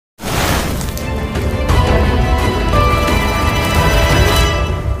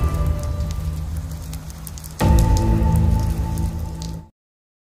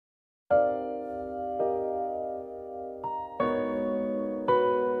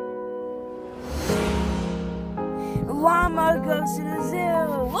Llama goes to the zoo.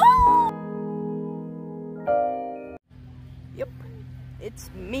 Woo! Yep,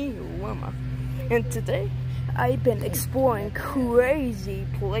 it's me, Liama. And today, I've been exploring crazy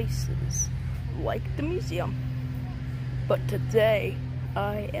places, like the museum. But today,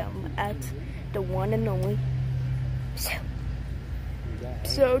 I am at the one and only zoo.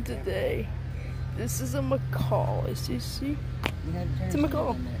 So today, this is a macaw, as you see. It's a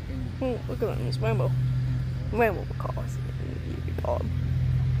macaw. Oh, look at that, it's rainbow. Rainbow macaws, you call him.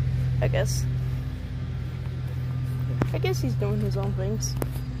 I guess he's doing his own things.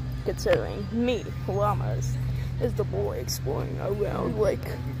 Considering me, Liama, is the boy exploring around like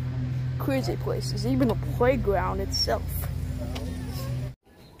crazy places, even the playground itself.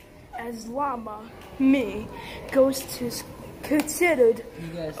 As Liama, me, goes to considered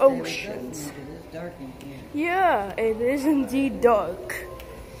oceans. Yeah, it is indeed dark.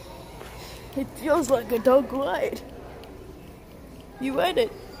 It feels like a dark ride. You read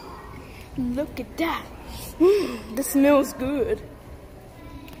it. Look at that. This smells good.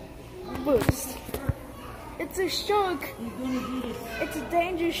 First, it's a shark. It's a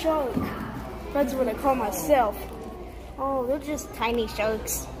dangerous shark. That's what I call myself. Oh, they're just tiny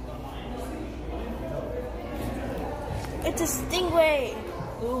sharks. It's a stingray.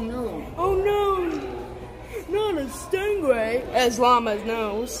 Oh no. Oh no. Not a stingray, as Llama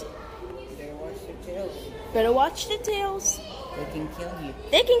knows. Better watch the tails. They can kill you.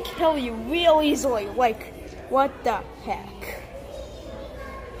 They can kill you real easily. Like, what the heck?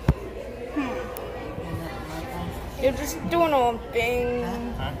 You're just doing a thing.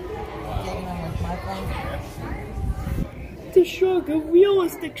 The shark, a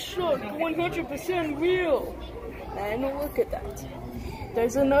realistic shark, 100% real. And look at that.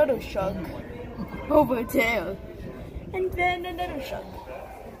 There's another shark over there. And then another shark.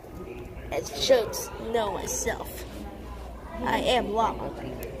 As sharks know myself, I am Liama.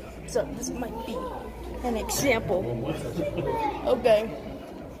 So this might be an example. Okay.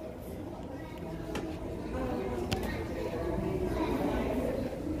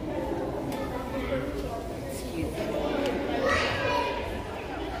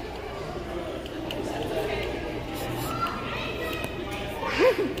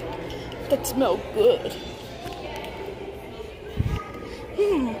 That smells good.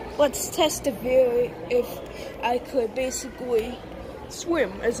 Let's test the theory if I could basically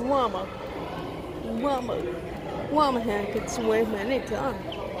swim as Liama. Liama could swim anytime.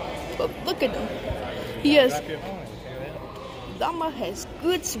 But look at him. Liama has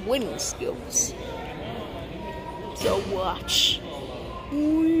good swimming skills. So watch.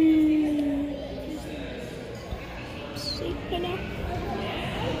 See, you know?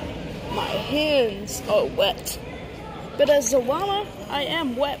 My hands are wet. But as a Liama, I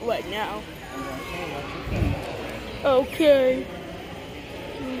am wet right now. Okay.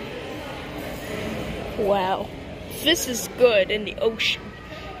 Wow. This is good in the ocean.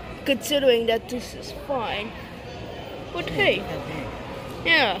 Considering that this is fine. But hey.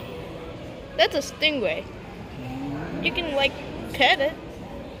 Yeah. That's a stingray. You can like pet it.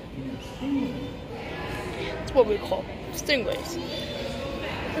 That's what we call stingrays.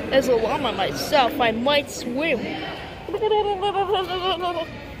 As a Liama myself, I might swim.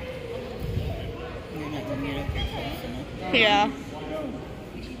 Yeah.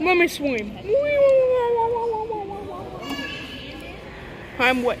 Let me swim.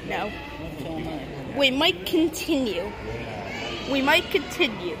 I'm wet now. We might continue.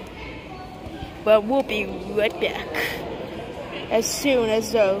 But we'll be right back. As soon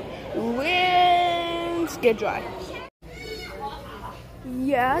as the winds get dry.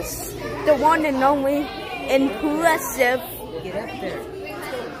 Yes, the one and only impressive. Get up there.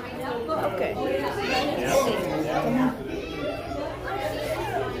 Okay.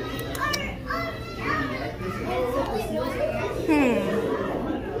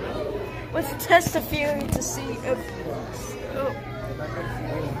 Let's test the theory to see if.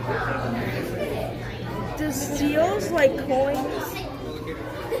 Do seals like coins?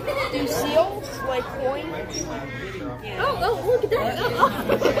 Do seals like coins? Oh, look at that.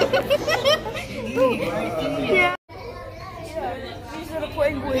 Yeah. These are the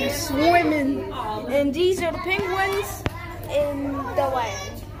penguins swimming. And these are the penguins in the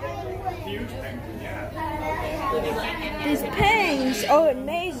land. These penguins are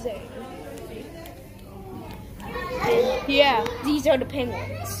amazing. Yeah, these are the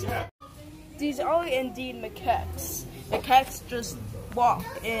penguins. These are indeed macaques. Macaques just walk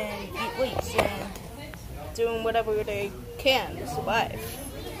and eat leaves and doing whatever they can to survive.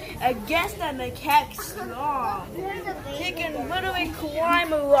 I guess that macaque's long. He can literally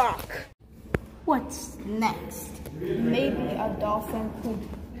climb a rock. What's next? Maybe a dolphin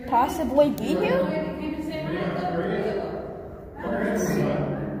could possibly be here?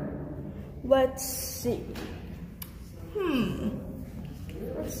 Let's see.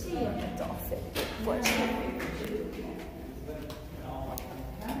 Let's see if a dolphin was here.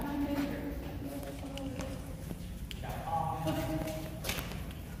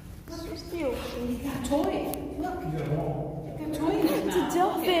 Toy. Look. A toy. It's a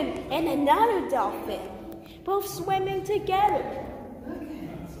dolphin and another dolphin, both swimming together.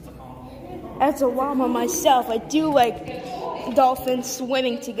 As a llama myself, I do like dolphins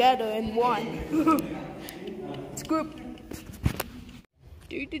swimming together in one. It's good.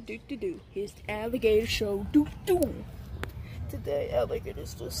 Do. Here's the alligator show. Do. Today,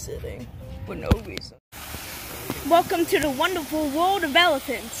 alligator's just sitting for no reason. Welcome to the wonderful world of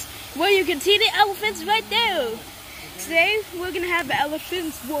elephants, where you can see the elephants right there. Today, we're gonna have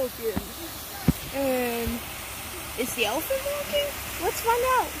elephants walking. And is the elephant walking? Let's find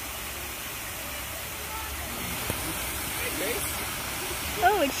out.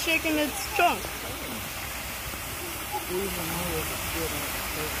 Oh, it's shaking its trunk.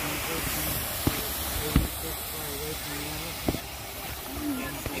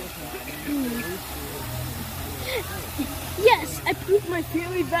 Yes, I proved my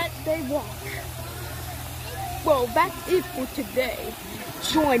theory that they walk. Well, that's it for today.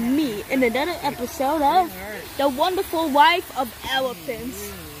 Join me in another episode of The Wonderful Life of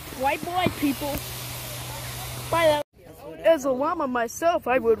Elephants. Bye, people. Bye. As a llama myself,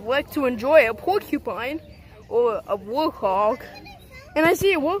 I would like to enjoy a porcupine or a warthog. And I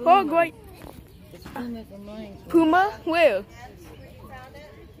see a warthog right... Puma? Where?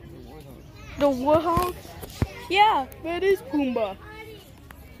 The warthog? Yeah, that is Pumbaa.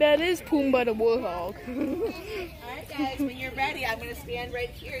 That is Pumbaa the warthog. Alright guys, when you're ready, I'm going to stand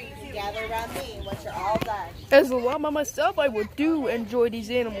right here. You can gather around me once you're all done. As a llama myself, I would do enjoy these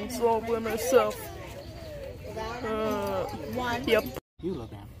animals all by myself. One. Yep. You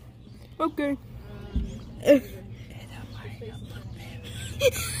look at. Okay.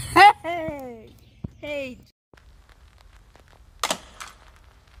 Hey.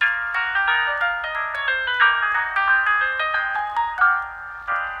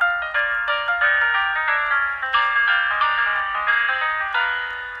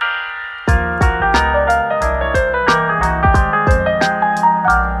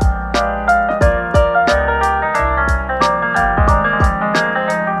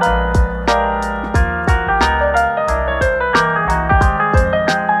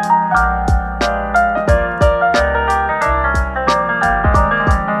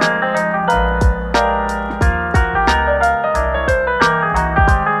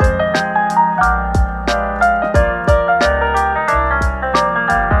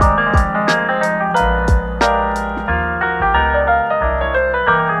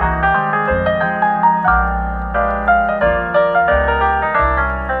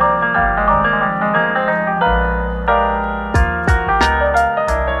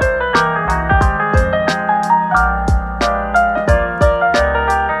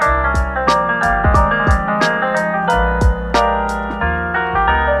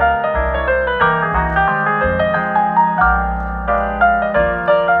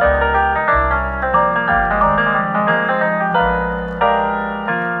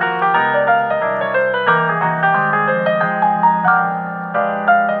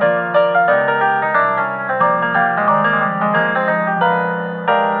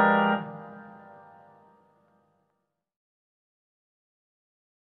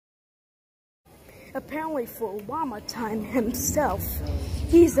 Apparently for Llama time himself,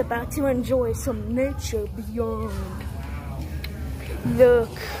 he's about to enjoy some nature beyond. Look.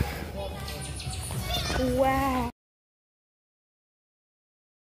 Wow.